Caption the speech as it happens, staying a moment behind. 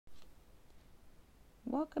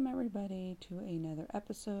Welcome, everybody, to another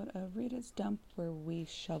episode of Rita's Dump, where we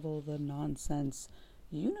shovel the nonsense.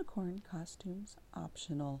 Unicorn costumes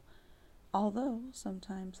optional. Although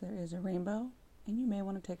sometimes there is a rainbow, and you may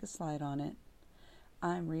want to take a slide on it.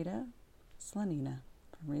 I'm Rita Slanina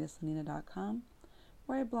from ritaslanina.com,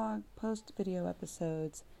 where I blog, post video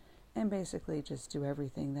episodes, and basically just do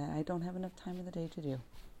everything that I don't have enough time in the day to do.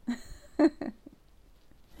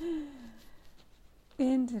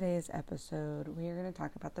 In today's episode, we are going to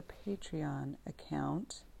talk about the Patreon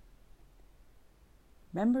account.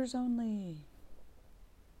 Members only.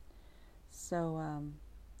 So,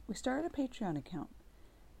 we started a Patreon account.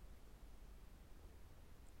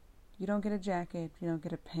 You don't get a jacket, you don't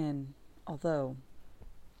get a pin, although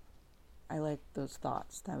I like those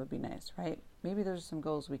thoughts. That would be nice, right? Maybe there's some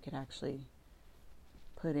goals we could actually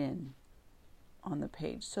put in on the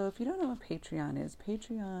page. So if you don't know what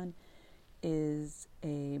Patreon is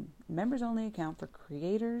a members-only account for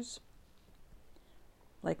creators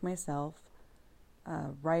like myself,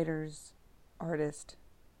 writers, artists,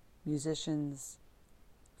 musicians,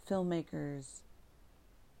 filmmakers,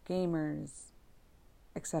 gamers,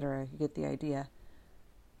 etc. You get the idea.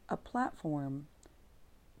 A platform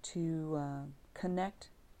to connect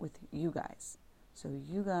with you guys. So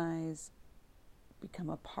you guys become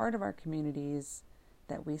a part of our communities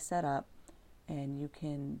that we set up, and you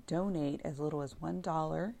can donate as little as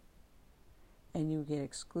 $1, and you get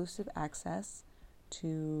exclusive access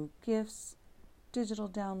to gifts, digital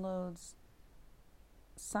downloads,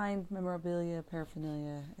 signed memorabilia,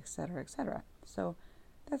 paraphernalia, etc., etc. So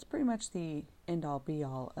that's pretty much the end-all,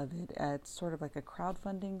 be-all of it. It's sort of like a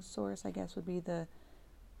crowdfunding source, I guess, would be the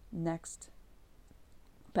next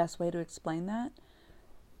best way to explain that.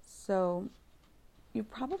 So you've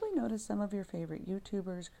probably noticed some of your favorite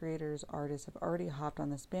YouTubers, creators, artists have already hopped on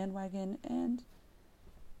this bandwagon, and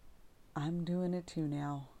I'm doing it too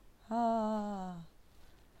now. I'm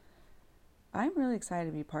really excited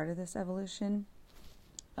to be part of this evolution.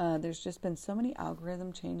 There's just been so many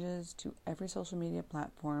algorithm changes to every social media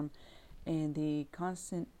platform, and the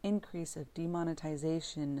constant increase of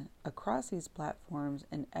demonetization across these platforms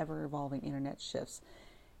and ever-evolving internet shifts.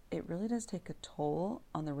 It really does take a toll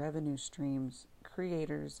on the revenue streams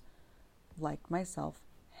creators like myself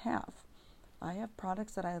have. I have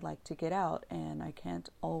products that I like to get out, and I can't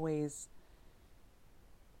always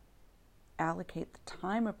allocate the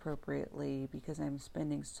time appropriately because I'm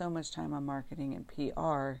spending so much time on marketing and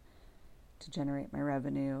PR to generate my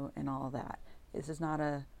revenue and all of that. This is not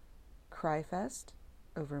a cry fest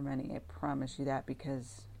over money, I promise you that,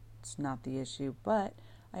 because it's not the issue. But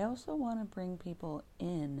I also want to bring people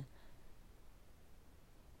in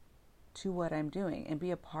to what I'm doing and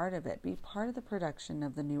be a part of it. Be part of the production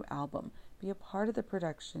of the new album. Be a part of the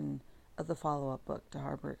production of the follow-up book to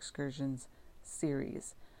Harbor Excursions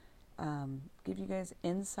series. Give you guys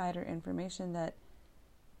insider information that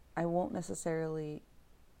I won't necessarily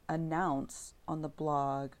announce on the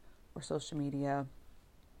blog or social media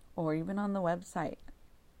or even on the website.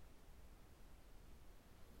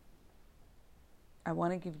 I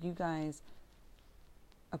want to give you guys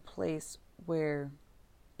a place where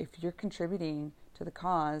if you're contributing to the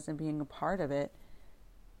cause and being a part of it,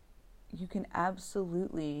 you can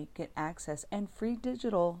absolutely get access and free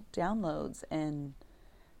digital downloads and,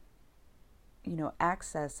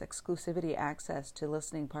 exclusivity access to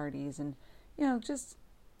listening parties and, just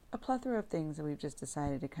a plethora of things that we've just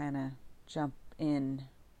decided to kind of jump in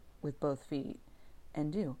with both feet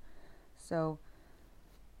and do. So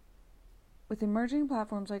with emerging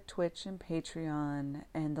platforms like Twitch and Patreon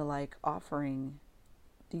and the like offering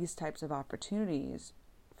these types of opportunities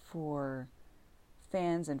for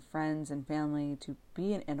fans and friends and family to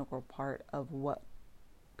be an integral part of what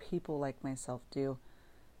people like myself do,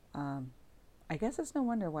 I guess it's no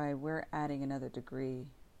wonder why we're adding another degree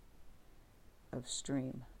of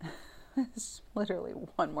stream. It's literally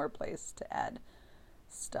one more place to add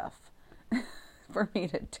stuff for me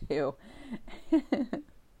to do.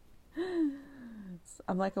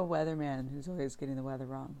 I'm like a weatherman who's always getting the weather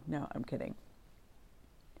wrong. No, I'm kidding.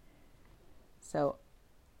 So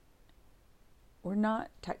we're not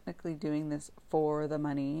technically doing this for the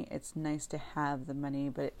money. It's nice to have the money,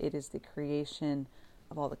 but it is the creation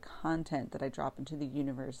of all the content that I drop into the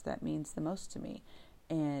universe that means the most to me.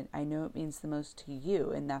 And I know it means the most to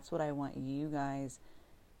you. And that's what I want you guys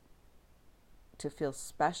to feel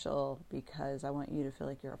special, because I want you to feel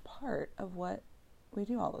like you're a part of what we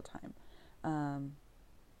do all the time.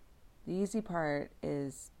 The easy part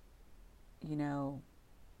is,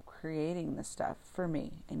 creating the stuff for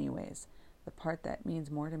me anyways. The part that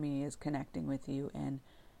means more to me is connecting with you and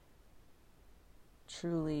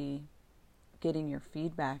truly getting your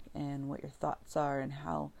feedback and what your thoughts are and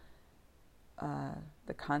how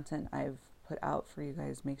the content I've put out for you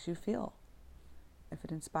guys makes you feel. If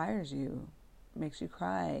it inspires you, makes you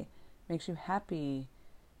cry, makes you happy,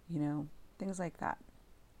 things like that.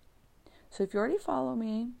 So if you already follow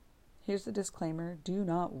me, here's the disclaimer, do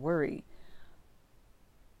not worry.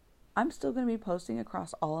 I'm still going to be posting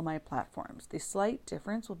across all of my platforms. The slight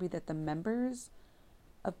difference will be that the members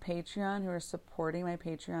of Patreon who are supporting my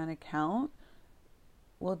Patreon account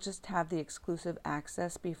will just have the exclusive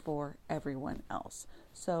access before everyone else.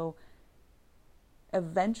 So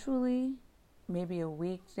eventually, maybe a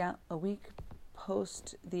week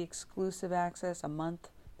post the exclusive access, a month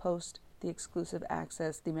post the exclusive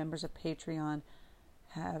access, the members of Patreon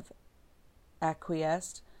have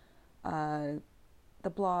acquiesced. The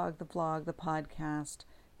blog, the vlog, the podcast,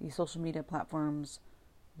 the social media platforms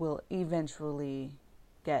will eventually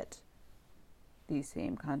get the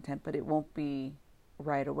same content, but it won't be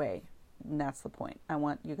right away. And that's the point. I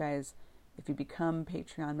want you guys, if you become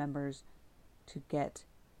Patreon members, to get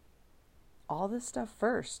all this stuff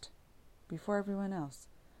first before everyone else.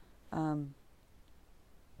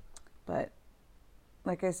 But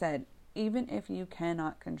like I said, even if you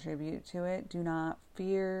cannot contribute to it, do not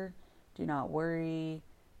fear, do not worry.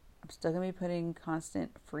 I'm still going to be putting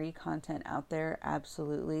constant free content out there.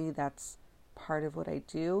 Absolutely. That's part of what I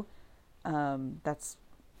do. That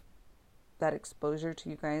exposure to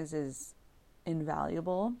you guys is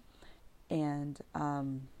invaluable. And,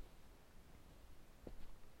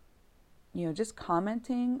 just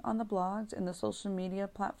commenting on the blogs and the social media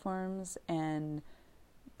platforms and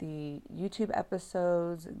the YouTube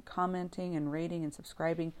episodes and commenting and rating and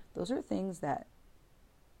subscribing, those are things that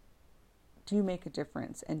do make a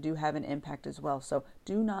difference and do have an impact as well. So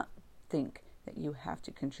do not think that you have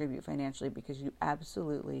to contribute financially, because you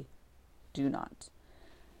absolutely do not.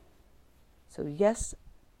 So yes,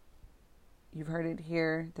 you've heard it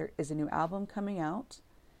here. There is a new album coming out.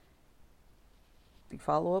 The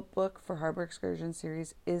follow-up book for Harbor Excursion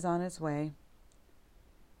series is on its way.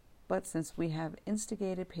 But since we have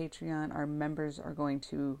instigated Patreon, our members are going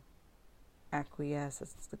to acquiesce.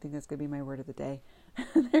 I think that's going to be my word of the day.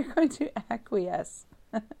 They're going to acquiesce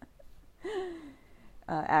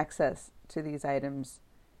access to these items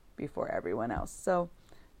before everyone else. So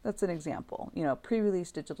that's an example.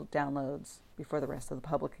 Pre-release digital downloads before the rest of the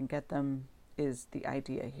public can get them is the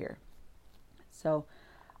idea here. So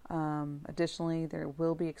additionally, there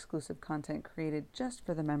will be exclusive content created just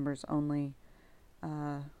for the members only.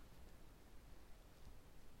 And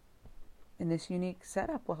this unique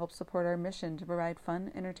setup will help support our mission to provide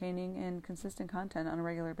fun, entertaining, and consistent content on a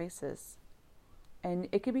regular basis. And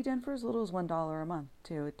it can be done for as little as $1 a month,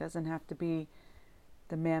 too. It doesn't have to be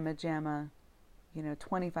the mamma jamma,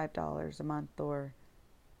 $25 a month or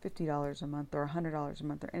 $50 a month or $100 a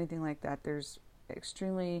month or anything like that. There's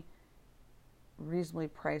extremely reasonably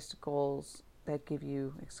priced goals that give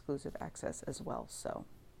you exclusive access as well. So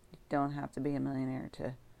you don't have to be a millionaire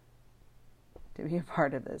to be a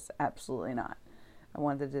part of this. Absolutely not. I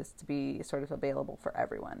wanted this to be sort of available for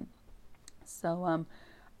everyone. So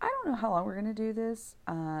I don't know how long we're going to do this.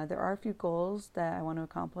 There are a few goals that I want to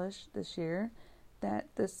accomplish this year that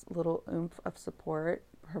this little oomph of support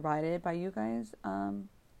provided by you guys,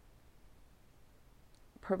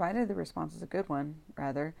 provided the response is a good one,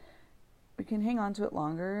 rather, we can hang on to it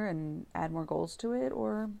longer and add more goals to it,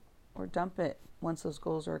 or dump it once those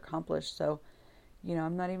goals are accomplished. So,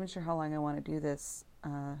 I'm not even sure how long I want to do this.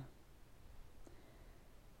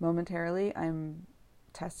 Momentarily, I'm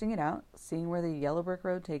testing it out, seeing where the yellow brick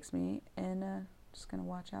road takes me, and just going to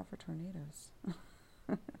watch out for tornadoes.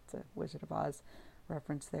 It's a Wizard of Oz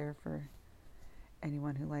reference there for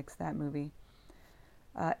anyone who likes that movie.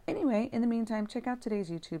 Anyway, in the meantime, check out today's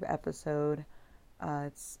YouTube episode.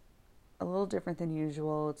 It's a little different than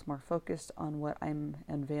usual. It's more focused on what I'm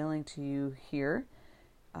unveiling to you here,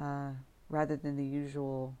 rather than the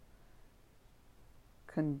usual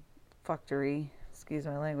confuctory, excuse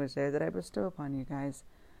my language there, that I bestow upon you guys.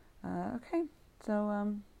 Okay,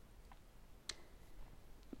 so,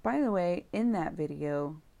 by the way, in that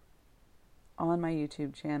video on my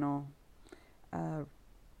YouTube channel,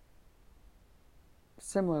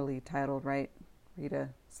 similarly titled, right, Rita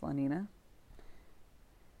Slanina,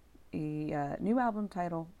 a new album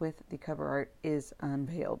title with the cover art is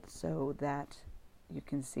unveiled, so that you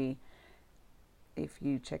can see if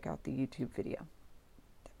you check out the YouTube video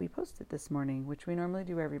that we posted this morning, which we normally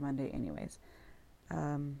do every Monday anyways.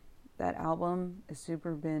 That album has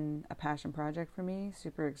super been a passion project for me,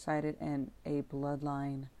 super excited, and a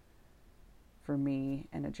bloodline for me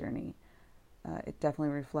and a journey. It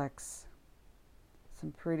definitely reflects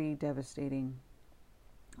some pretty devastating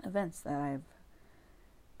events that I've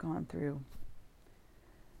gone through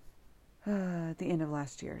at the end of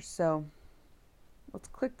last year. So let's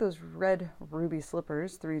click those red ruby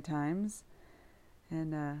slippers 3 times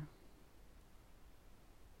and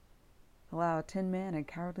allow a tin man, a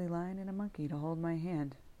cowardly lion, and a monkey to hold my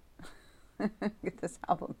hand. Get this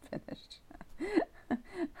album finished.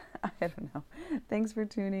 I don't know. Thanks for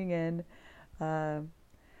tuning in.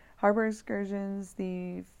 Harbor Excursions,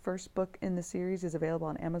 the first book in the series, is available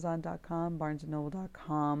on Amazon.com,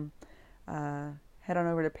 BarnesandNoble.com. Head on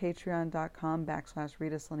over to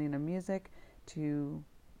Patreon.com/Rita Slanina Music to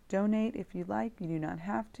donate if you like. You do not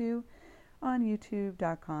have to. On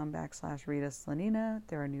YouTube.com/Rita Slanina.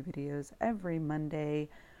 There are new videos every Monday.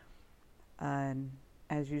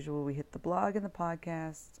 As usual, we hit the blog and the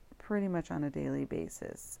podcast pretty much on a daily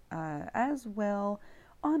basis. As well,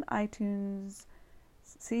 on iTunes,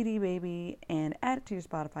 CD Baby, and add it to your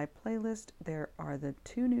Spotify playlist. There are the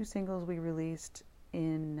 2 new singles we released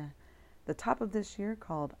in the top of this year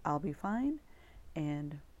called I'll Be Fine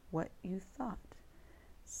and What You Thought.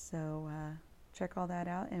 So check all that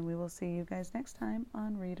out, and we will see you guys next time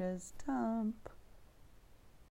on Rita's Dump.